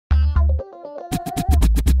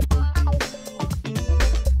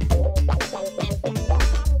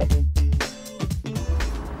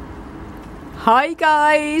Hi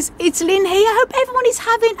guys, it's Lynn here. I hope everyone is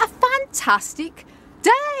having a fantastic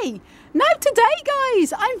day. Now today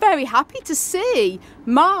guys, I'm very happy to see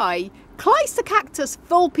my Cleistocactus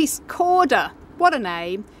vulpis-cauda, what a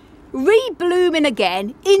name, re-blooming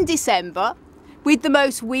again in December with the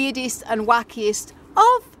most weirdest and wackiest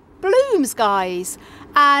of blooms guys.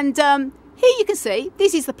 And here you can see,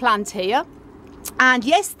 this is the plant here. And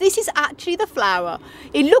yes, this is actually the flower.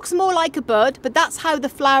 It looks more like a bud, but that's how the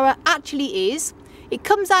flower actually is. It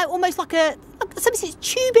comes out almost like it's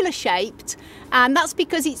tubular shaped, and that's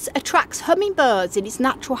because it attracts hummingbirds in its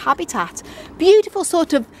natural habitat. Beautiful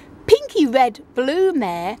sort of pinky red bloom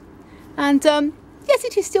there. And yes,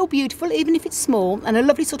 it is still beautiful, even if it's small, and a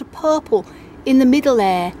lovely sort of purple in the middle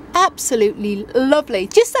there. Absolutely lovely.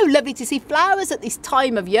 Just so lovely to see flowers at this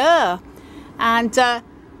time of year. And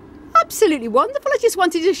absolutely wonderful. I just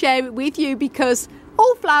wanted to share it with you because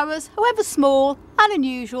all flowers, however small and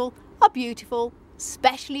unusual, are beautiful,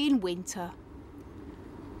 especially in winter.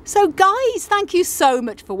 So guys, thank you so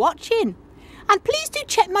much for watching. And please do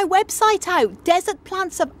check my website out,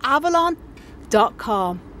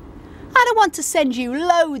 desertplantsofAvalon.com. And I want to send you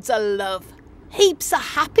loads of love, heaps of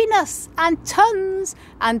happiness, and tons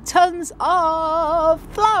of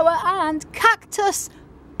flower and cactus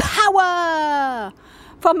power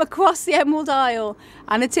from across the Emerald Isle.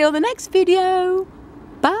 And until the next video,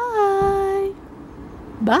 bye.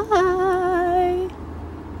 Bye.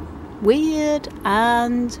 Weird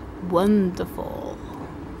and wonderful.